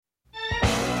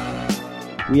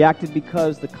We acted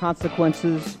because the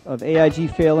consequences of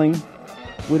AIG failing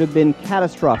would have been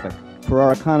catastrophic for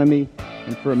our economy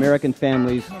and for American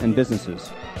families and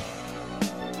businesses.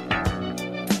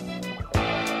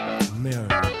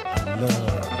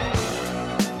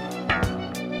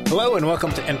 Hello and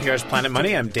welcome to NPR's Planet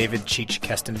Money. I'm David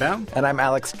Cheech-Kestenbaum. And I'm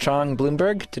Alex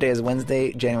Chong-Bloomberg. Today is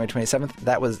Wednesday, January 27th.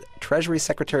 That was Treasury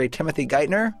Secretary Timothy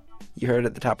Geithner. You heard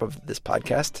at the top of this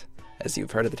podcast, as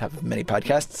you've heard at the top of many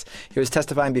podcasts. He was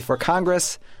testifying before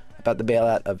Congress about the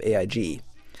bailout of AIG.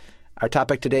 Our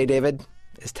topic today, David,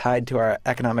 is tied to our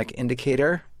economic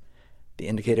indicator. The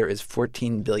indicator is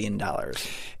 $14 billion.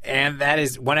 And that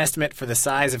is one estimate for the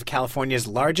size of California's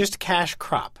largest cash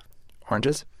crop.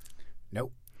 Oranges?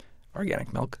 Nope.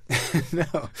 Organic milk?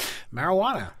 No.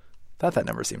 Marijuana. Thought that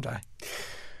number seemed high.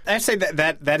 I'd say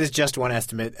that is just one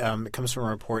estimate. It comes from a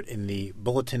report in the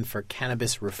Bulletin for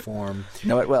Cannabis Reform.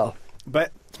 Know it well.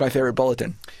 But it's my favorite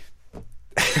bulletin.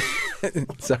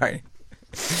 Sorry.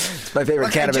 It's my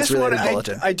favorite cannabis-related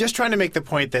bulletin. I'm just trying to make the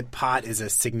point that pot is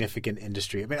a significant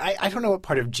industry. I mean, I don't know what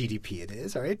part of GDP it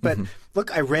is, all right? But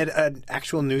look, I read an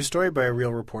actual news story by a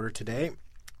real reporter today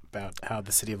about how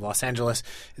the city of Los Angeles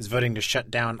is voting to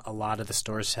shut down a lot of the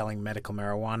stores selling medical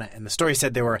marijuana. And the story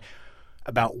said there were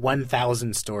about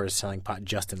 1,000 stores selling pot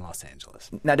just in Los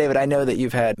Angeles. Now, David, I know that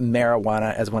you've had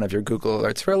marijuana as one of your Google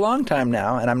alerts for a long time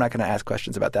now, and I'm not going to ask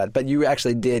questions about that. But you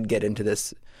actually did get into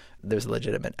this. There's a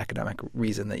legitimate economic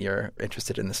reason that you're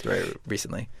interested in this story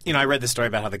recently. You know, I read the story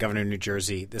about how the governor of New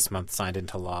Jersey this month signed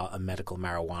into law a medical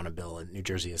marijuana bill, and New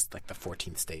Jersey is like the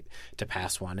 14th state to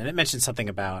pass one. And it mentioned something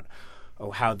about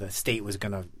how the state was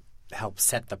going to help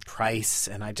set the price.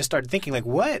 And I just started thinking, like,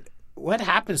 what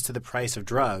happens to the price of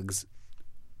drugs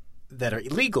that are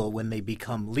illegal when they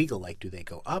become legal? Like, do they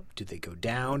go up? Do they go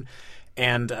down?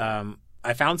 And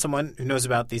I found someone who knows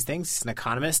about these things. He's an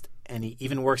economist, and he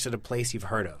even works at a place you've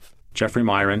heard of. Jeffrey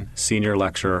Myron, senior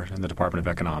lecturer in the Department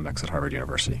of Economics at Harvard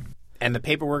University. And the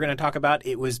paper we're going to talk about,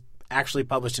 it was actually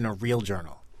published in a real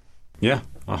journal. Yeah,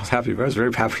 I was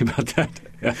very happy about that.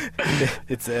 Yeah.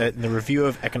 It's the Review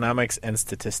of Economics and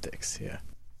Statistics, yeah.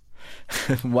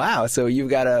 Wow. So you've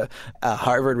got a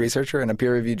Harvard researcher in a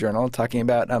peer-reviewed journal talking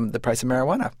about the price of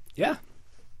marijuana. Yeah.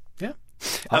 Yeah.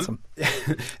 Awesome.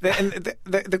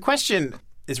 The question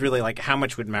is really like, how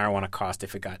much would marijuana cost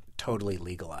if it got totally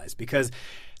legalized? Because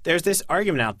there's this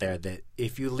argument out there that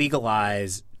if you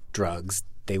legalize drugs,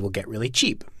 they will get really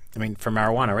cheap. I mean, for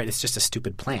marijuana, right? It's just a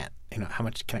stupid plant. You know, how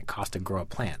much can it cost to grow a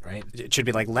plant, right? It should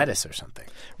be like lettuce or something.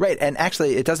 Right. And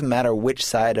actually, it doesn't matter which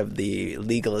side of the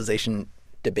legalization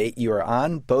debate you are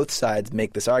on. Both sides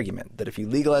make this argument that if you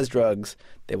legalize drugs,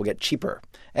 they will get cheaper.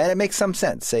 And it makes some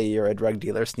sense. Say you're a drug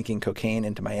dealer sneaking cocaine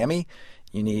into Miami.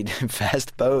 You need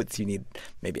fast boats. You need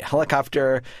maybe a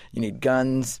helicopter. You need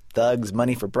guns, thugs,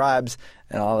 money for bribes.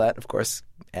 And all that, of course,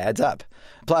 adds up.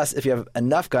 Plus, if you have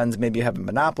enough guns, maybe you have a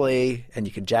monopoly and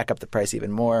you could jack up the price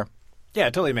even more. Yeah,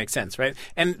 it totally makes sense, right?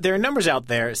 And there are numbers out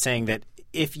there saying that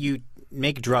if you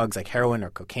make drugs like heroin or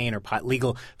cocaine or pot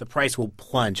legal, the price will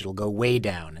plunge. It'll go way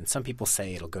down. And some people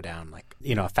say it'll go down like,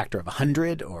 a factor of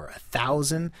 100 or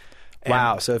 1,000.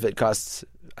 Wow. So if it costs,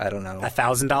 I don't know,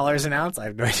 $1,000 an ounce, I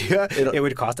have no idea. It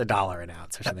would cost $1 an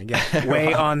ounce or something. Yeah,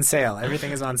 way on sale.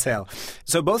 Everything is on sale.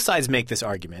 So both sides make this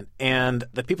argument. And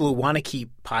the people who want to keep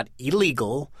pot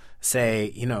illegal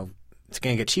say, it's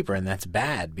going to get cheaper, and that's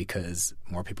bad because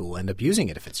more people will end up using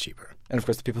it if it's cheaper. And, of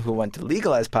course, the people who want to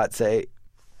legalize pot say,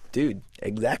 dude,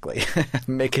 exactly.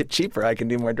 Make it cheaper. I can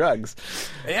do more drugs.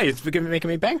 Yeah, it's making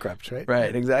me bankrupt, right?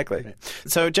 Right, exactly. Right.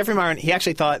 So Jeffrey Myron, he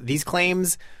actually thought these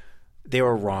claims, they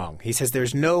were wrong. He says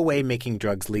there's no way making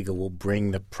drugs legal will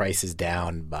bring the prices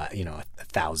down by,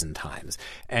 1,000 times.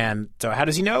 And so how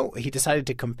does he know? He decided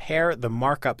to compare the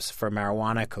markups for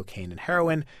marijuana, cocaine, and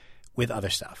heroin with other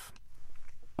stuff.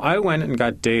 I went and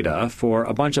got data for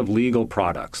a bunch of legal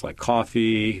products like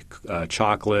coffee,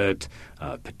 chocolate,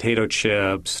 potato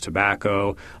chips,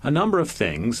 tobacco, a number of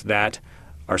things that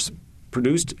are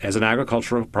produced as an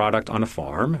agricultural product on a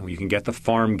farm. You can get the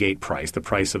farm gate price, the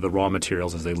price of the raw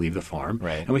materials as they leave the farm.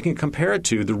 Right. And we can compare it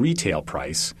to the retail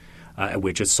price at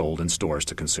which it's sold in stores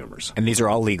to consumers. And these are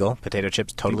all legal. Potato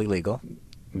chips, totally legal.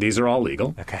 These are all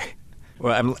legal. Okay.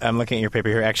 Well, I'm looking at your paper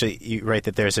here. Actually, you write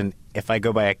that there's if I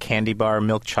go buy a candy bar,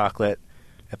 milk chocolate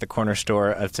at the corner store,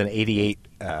 it's an 88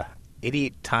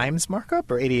 times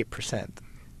markup or 88%?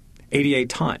 88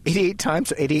 times. 88 times,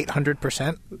 so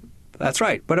 8,800%? That's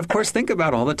right. But of course, think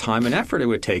about all the time and effort it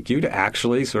would take you to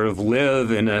actually sort of live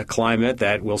in a climate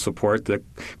that will support the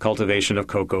cultivation of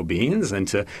cocoa beans and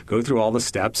to go through all the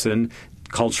steps and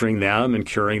culturing them and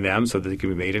curing them so that they can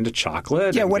be made into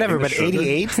chocolate. Yeah, and whatever, into but sugar.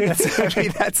 88?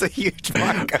 That's a huge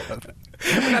markup.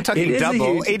 We're not talking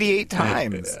double, 88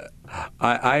 times.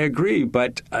 I agree,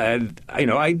 but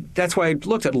that's why I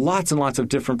looked at lots and lots of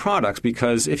different products,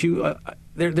 because if you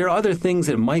there are other things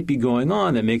that might be going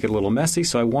on that make it a little messy.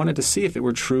 So I wanted to see if it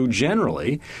were true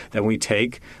generally that when we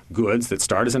take goods that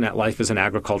start as life as an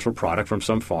agricultural product from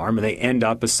some farm and they end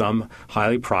up as some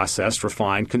highly processed,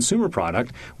 refined consumer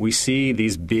product, we see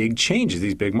these big changes,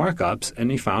 these big markups, and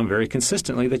we found very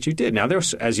consistently that you did. Now,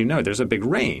 as you know, there's a big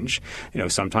range.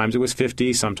 Sometimes it was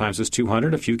 50, sometimes it was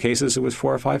 200, a few cases it was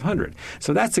 400 or 500.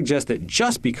 So that suggests that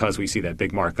just because we see that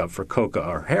big markup for coca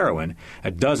or heroin,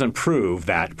 it doesn't prove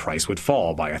that price would fall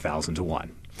by 1,000 to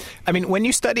 1. I mean, when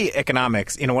you study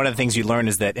economics, one of the things you learn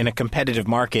is that in a competitive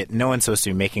market, no one's supposed to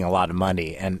be making a lot of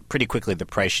money, and pretty quickly the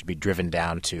price should be driven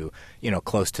down to,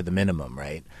 close to the minimum,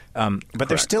 right? But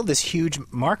there's still this huge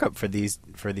markup for these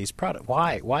products.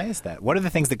 Why is that? What are the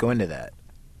things that go into that?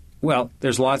 Well,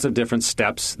 there's lots of different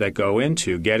steps that go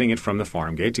into getting it from the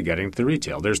farm gate to getting it to the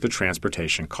retail. There's the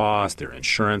transportation cost, there are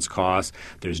insurance costs,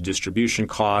 there's distribution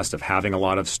cost of having a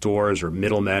lot of stores or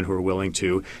middlemen who are willing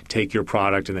to take your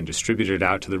product and then distribute it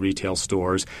out to the retail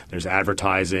stores. There's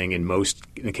advertising in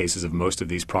the cases of most of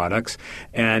these products.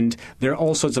 And there are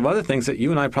all sorts of other things that you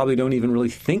and I probably don't even really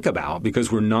think about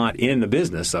because we're not in the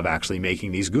business of actually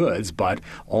making these goods, but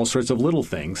all sorts of little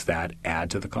things that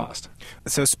add to the cost.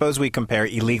 So suppose we compare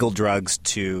illegal drugs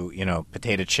to,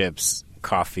 potato chips,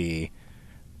 coffee,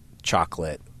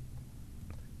 chocolate.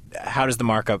 How does the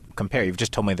markup compare? You've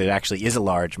just told me there actually is a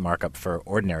large markup for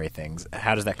ordinary things.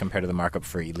 How does that compare to the markup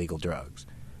for illegal drugs?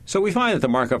 So we find that the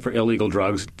markup for illegal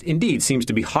drugs indeed seems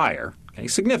to be higher,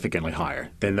 significantly higher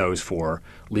than those for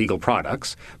legal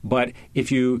products. But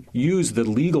if you use the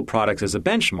legal products as a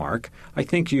benchmark, I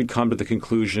think you'd come to the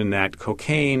conclusion that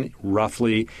cocaine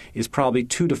roughly is probably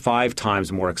 2 to 5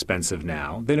 times more expensive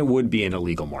now than it would be in a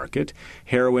legal market.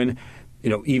 Heroin,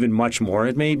 even much more.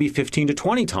 It may be 15 to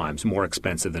 20 times more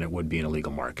expensive than it would be in a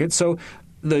legal market. So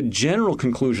the general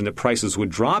conclusion that prices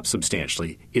would drop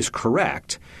substantially is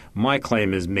correct. My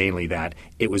claim is mainly that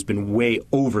it was been way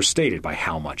overstated by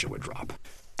how much it would drop.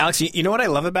 Alex, you know what I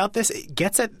love about this? It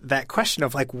gets at that question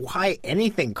of why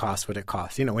anything costs what it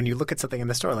costs. When you look at something in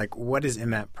the store, what is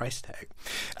in that price tag?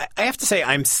 I have to say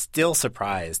I'm still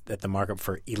surprised that the markup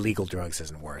for illegal drugs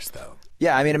isn't worse, though.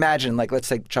 Yeah, I mean, imagine, let's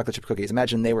take chocolate chip cookies.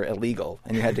 Imagine they were illegal,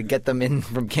 and you had to get them in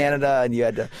from Canada, and you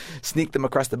had to sneak them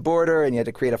across the border, and you had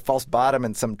to create a false bottom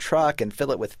in some truck and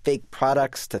fill it with fake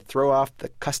products to throw off the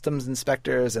customs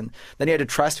inspectors, and then you had to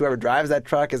trust whoever drives that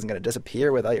truck isn't going to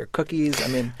disappear with all your cookies. I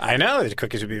mean, I know the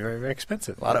cookies would be very, very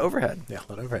expensive. A lot of overhead. Yeah, a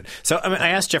lot of overhead. So I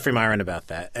asked Jeffrey Myron about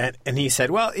that, and he said,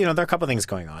 well, there are a couple of things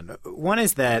going on. One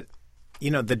is that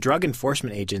the drug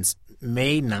enforcement agents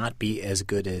may not be as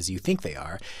good as you think they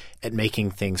are at making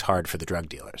things hard for the drug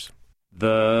dealers.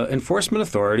 The enforcement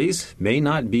authorities may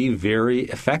not be very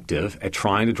effective at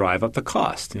trying to drive up the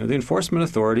cost. The enforcement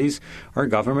authorities are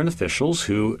government officials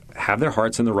who have their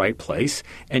hearts in the right place,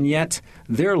 and yet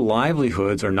their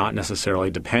livelihoods are not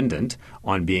necessarily dependent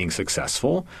on being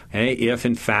successful. If,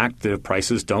 in fact, the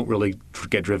prices don't really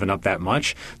get driven up that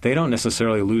much, they don't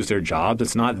necessarily lose their jobs.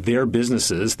 It's not their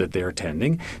businesses that they're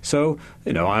tending. So,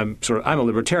 I'm a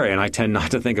libertarian. I tend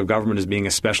not to think of government as being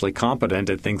especially competent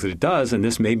at things that it does, and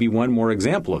this may be one more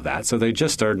example of that. So they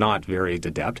just are not very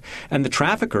adept. And the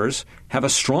traffickers have a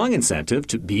strong incentive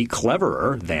to be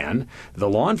cleverer than the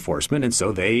law enforcement, and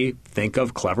so they think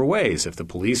of clever ways. If the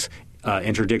police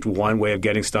interdict one way of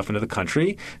getting stuff into the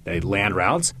country, they land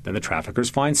routes, then the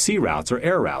traffickers find sea routes or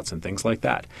air routes and things like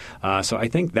that. So I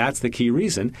think that's the key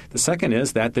reason. The second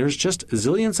is that there's just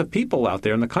zillions of people out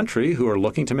there in the country who are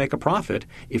looking to make a profit.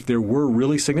 If there were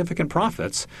really significant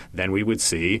profits, then we would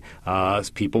see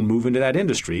people move into that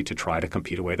industry to try to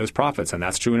compete away those profits. And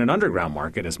that's true in an underground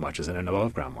market as much as in an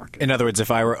above-ground market. In other words, if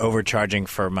I were overcharging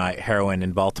for my heroin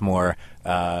in Baltimore,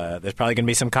 there's probably going to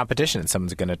be some competition, and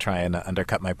someone's going to try and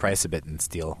undercut my price a bit and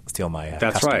steal my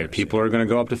That's customers. right. People are going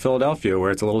to go up to Philadelphia where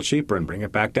it's a little cheaper and bring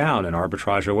it back down and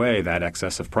arbitrage away that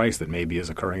excessive price that maybe is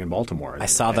occurring in Baltimore. I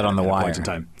saw that on The Wire. Point in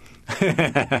time.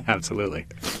 Absolutely.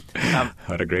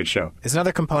 What a great show. There's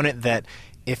another component that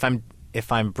if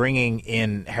I'm bringing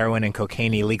in heroin and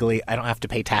cocaine illegally, I don't have to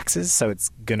pay taxes, so it's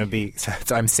going to be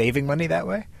so I'm saving money that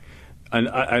way.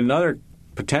 Another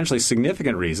potentially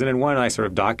significant reason, and one I sort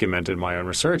of documented in my own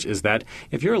research, is that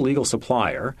if you're a legal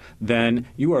supplier, then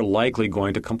you are likely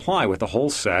going to comply with a whole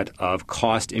set of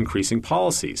cost-increasing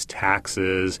policies,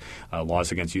 taxes,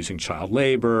 laws against using child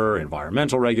labor,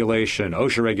 environmental regulation,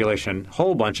 OSHA regulation, a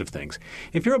whole bunch of things.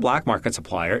 If you're a black market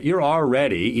supplier, you're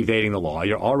already evading the law.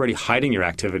 You're already hiding your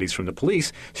activities from the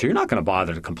police, so you're not going to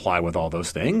bother to comply with all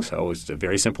those things. So it's a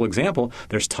very simple example.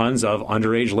 There's tons of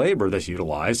underage labor that's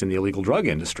utilized in the illegal drug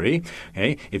industry.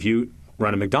 Okay? If you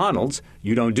run a McDonald's,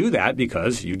 you don't do that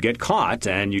because you'd get caught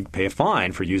and you'd pay a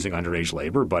fine for using underage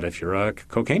labor. But if you're a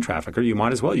cocaine trafficker, you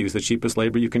might as well use the cheapest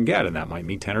labor you can get, and that might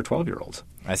mean 10 or 12-year-olds.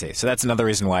 I see. So that's another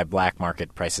reason why black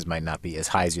market prices might not be as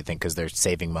high as you think, because they're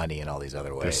saving money in all these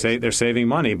other ways. They're saving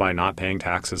money by not paying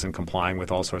taxes and complying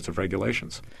with all sorts of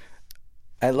regulations.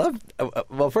 I love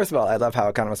well, first of all, I love how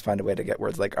economists find a way to get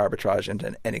words like arbitrage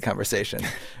into any conversation.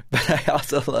 But I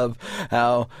also love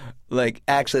how,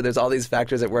 actually there's all these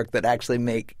factors at work that actually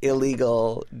make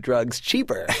illegal drugs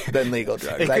cheaper than legal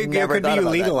drugs. It could be you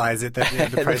legalize it, that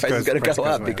the price is going to go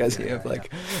up away. because you have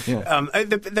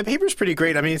the paper's pretty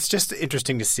great. I mean, it's just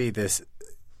interesting to see this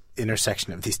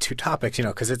intersection of these two topics,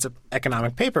 because it's an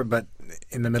economic paper, but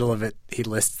in the middle of it, he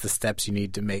lists the steps you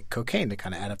need to make cocaine to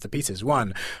kind of add up the pieces.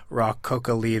 1, raw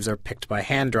coca leaves are picked by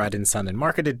hand, dried in sun, and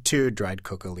marketed. 2, dried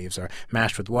coca leaves are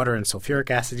mashed with water and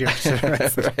sulfuric acid.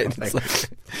 Right.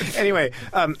 Anyway,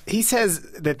 he says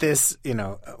that this,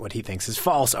 what he thinks is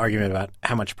false argument about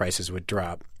how much prices would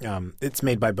drop. It's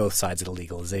made by both sides of the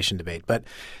legalization debate, but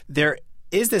there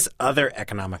is this other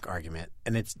economic argument,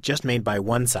 and it's just made by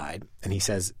one side, and he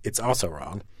says it's also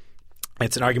wrong.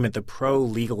 It's an argument the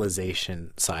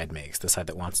pro-legalization side makes, the side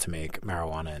that wants to make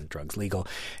marijuana and drugs legal.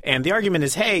 And the argument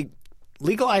is, hey,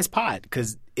 legalize pot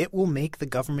because it will make the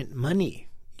government money.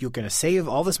 You're going to save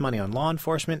all this money on law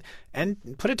enforcement and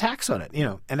put a tax on it.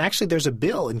 And actually there's a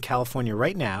bill in California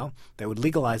right now that would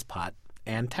legalize pot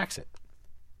and tax it.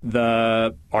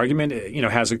 The argument,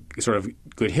 has a sort of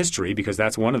good history because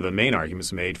that's one of the main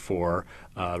arguments made for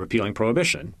repealing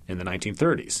prohibition in the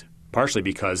 1930s, partially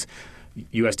because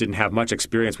U.S. didn't have much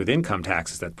experience with income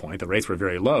tax at that point. The rates were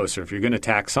very low. So if you're going to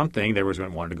tax something, they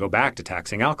wanted to go back to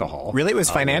taxing alcohol. Really? It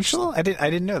was financial? I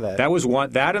didn't know that. That was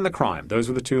one. That and the crime. Those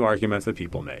were the two arguments that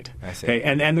people made. I see. Okay,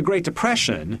 and the Great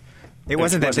Depression. It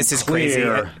wasn't that this is crazy.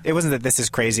 It wasn't that this is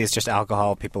crazy. It's just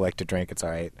alcohol. People like to drink. It's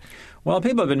all right. Well,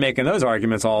 people have been making those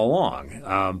arguments all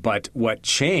along. But what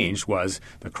changed was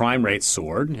the crime rate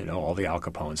soared, all the Al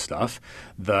Capone stuff.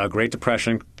 The Great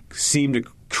Depression seemed to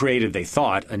created, they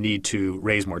thought, a need to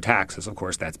raise more taxes. Of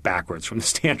course, that's backwards from the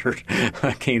standard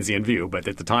Keynesian view. But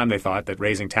at the time, they thought that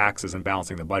raising taxes and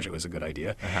balancing the budget was a good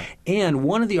idea. Uh-huh. And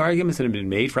one of the arguments that had been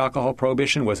made for alcohol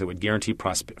prohibition was it would guarantee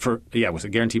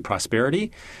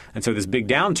prosperity. And so this big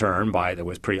downturn that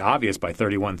was pretty obvious by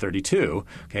 31, 32,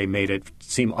 made it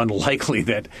seem unlikely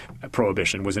that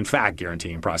prohibition was in fact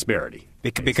guaranteeing prosperity.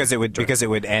 Because it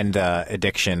would end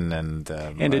addiction and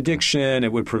addiction.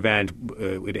 It would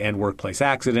would end workplace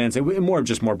accidents. It would more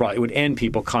broad. It would end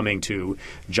people coming to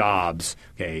jobs,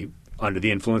 under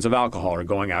the influence of alcohol or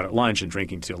going out at lunch and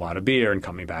drinking a lot of beer and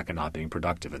coming back and not being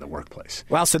productive in the workplace.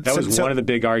 Well, that was one of the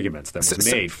big arguments that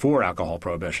was made for alcohol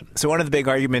prohibition. So one of the big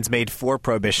arguments made for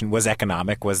prohibition was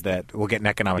economic, was that we'll get an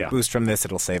economic boost from this,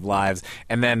 it'll save lives.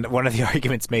 And then one of the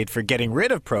arguments made for getting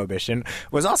rid of prohibition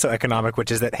was also economic,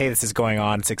 which is that, hey, this is going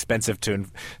on, it's expensive to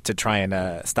try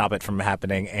and stop it from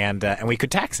happening, and we could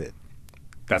tax it.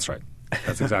 That's right.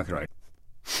 That's exactly right.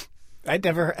 I'd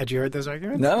never – had you heard those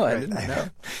arguments? No, I didn't know.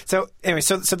 So anyway,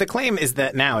 so the claim is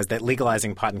that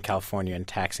legalizing pot in California and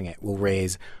taxing it will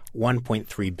raise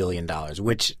 $1.3 billion,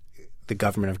 which the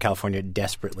government of California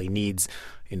desperately needs.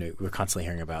 We're constantly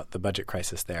hearing about the budget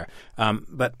crisis there.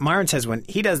 But Myron says when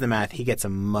he does the math, he gets a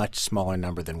much smaller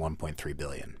number than $1.3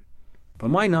 billion.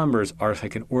 But my numbers are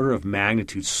like an order of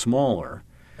magnitude smaller.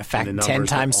 In fact, 10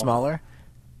 times smaller?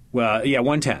 Well,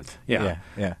 1/10. Yeah.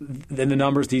 Than the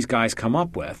numbers these guys come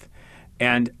up with.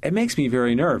 And it makes me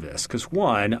very nervous because,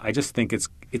 one, I just think I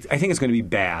think it's going to be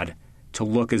bad to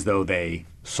look as though they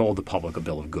sold the public a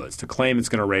bill of goods, to claim it's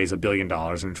going to raise $1 billion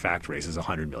and in fact raises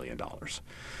 $100 million.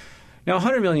 Now,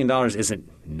 $100 million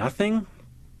isn't nothing,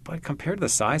 but compared to the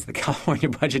size of the California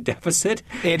budget deficit,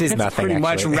 it's nothing, pretty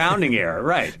much rounding error,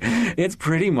 right? It's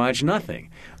pretty much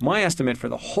nothing. My estimate for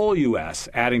the whole U.S.,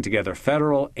 adding together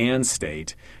federal and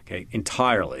state,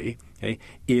 entirely,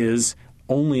 is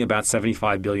only about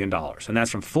 $75 billion, and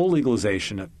that's from full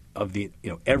legalization of the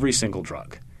every single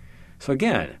drug. So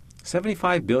again,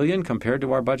 $75 billion compared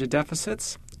to our budget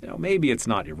deficits, maybe it's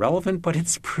not irrelevant, but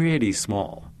it's pretty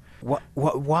small.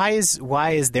 Why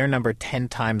is their number 10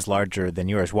 times larger than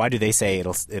yours? Why do they say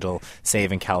it'll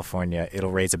save in California?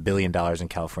 It'll raise $1 billion in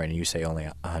California. And you say only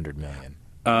 $100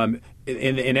 million.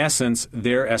 In essence,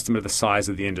 their estimate of the size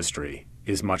of the industry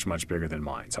is much, much bigger than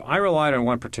mine. So I relied on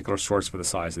one particular source for the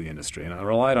size of the industry, and I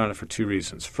relied on it for two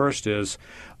reasons. First is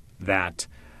that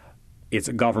it's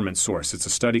a government source. It's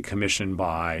a study commissioned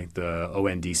by the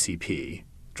ONDCP,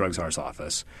 Drug Czar's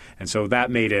office. And so that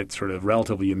made it sort of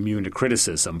relatively immune to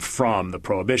criticism from the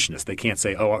prohibitionists. They can't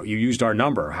say, oh, you used our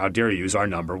number. How dare you use our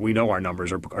number? We know our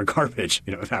numbers are garbage.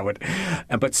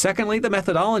 But secondly, the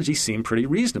methodology seemed pretty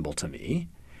reasonable to me.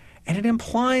 And it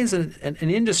implies an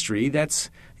industry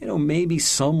that's, maybe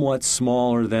somewhat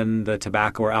smaller than the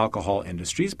tobacco or alcohol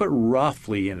industries, but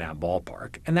roughly in that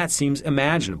ballpark. And that seems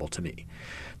imaginable to me.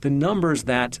 The numbers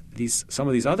that some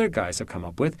of these other guys have come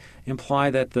up with imply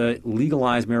that the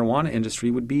legalized marijuana industry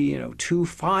would be, 2,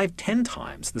 5, 10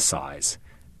 times the size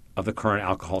of the current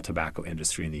alcohol tobacco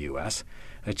industry in the U.S.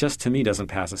 It just, to me, doesn't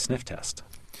pass a sniff test.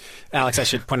 Alex, I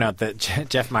should point out that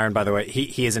Jeff Myron, by the way,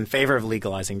 he is in favor of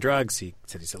legalizing drugs. He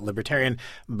said he's a libertarian,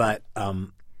 but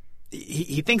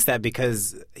he thinks that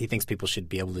because he thinks people should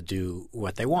be able to do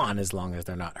what they want as long as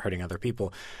they're not hurting other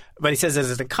people. But he says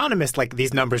as an economist,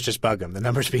 these numbers just bug him. The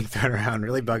numbers being thrown around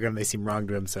really bug him. They seem wrong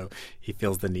to him, so he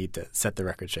feels the need to set the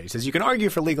record straight. He says you can argue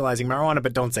for legalizing marijuana,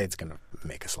 but don't say it's going to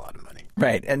make us a lot of money.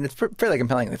 Right, and it's fairly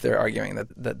compelling if they're arguing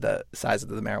that the size of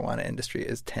the marijuana industry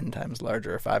is 10 times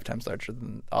larger or 5 times larger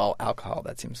than all alcohol.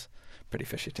 That seems pretty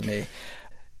fishy to me.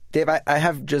 Dave, I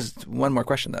have just one more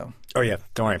question, though. Oh, yeah.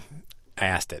 Don't worry. I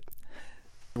asked it.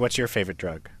 What's your favorite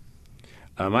drug?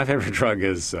 My favorite drug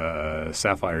is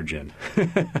Sapphire Gin.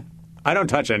 I don't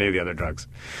touch any of the other drugs.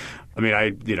 I mean,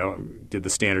 I did the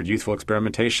standard youthful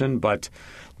experimentation, but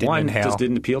just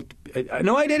didn't appeal.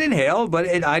 No, I did inhale, but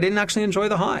I didn't actually enjoy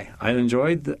the high. I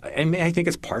enjoyed I think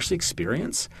it's partially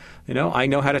experience. I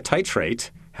know how to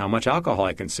titrate how much alcohol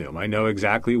I consume. I know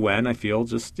exactly when I feel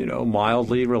just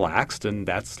mildly relaxed, and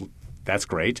that's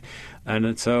great.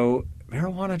 And so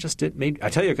marijuana just I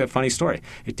tell you a funny story.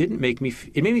 It made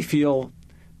me feel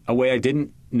a way I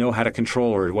didn't know how to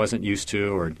control or wasn't used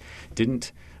to or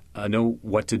didn't know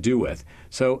what to do with.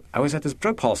 So I was at this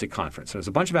drug policy conference. There was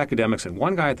a bunch of academics, and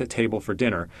one guy at the table for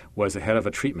dinner was the head of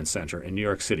a treatment center in New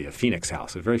York City, a Phoenix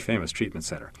House, a very famous treatment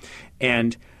center.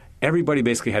 And everybody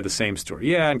basically had the same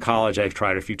story. Yeah, in college I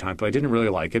tried it a few times, but I didn't really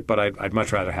like it, but I'd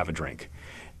much rather have a drink.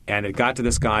 And it got to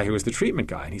this guy who was the treatment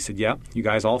guy. And he said, yeah, you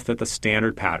guys all fit the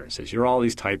standard pattern. He says, you're all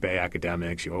these type A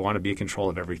academics. You want to be in control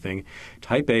of everything.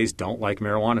 Type A's don't like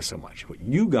marijuana so much. What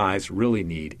you guys really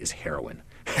need is heroin.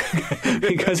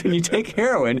 Because when you take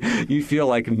heroin, you feel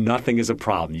like nothing is a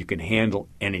problem. You can handle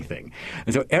anything.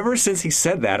 And so ever since he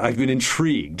said that, I've been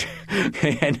intrigued.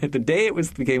 And the day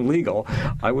it became legal,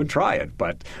 I would try it.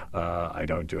 But I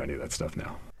don't do any of that stuff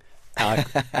now.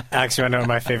 Alex, you want to know what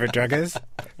my favorite drug is?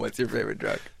 What's your favorite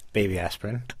drug? Baby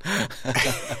aspirin. I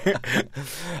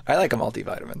like a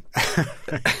multivitamin.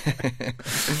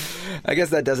 I guess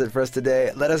that does it for us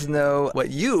today. Let us know what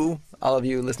all of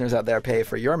you listeners out there, pay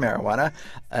for your marijuana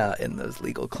in those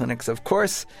legal clinics, of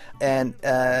course. And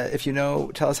if you know,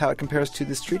 tell us how it compares to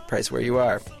the street price where you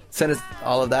are. Send us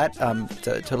all of that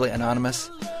to totally anonymous,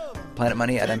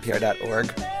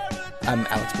 planetmoney@npr.org. I'm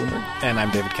Alex Bloomberg. And I'm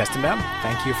David Kestenbaum.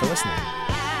 Thank you for listening.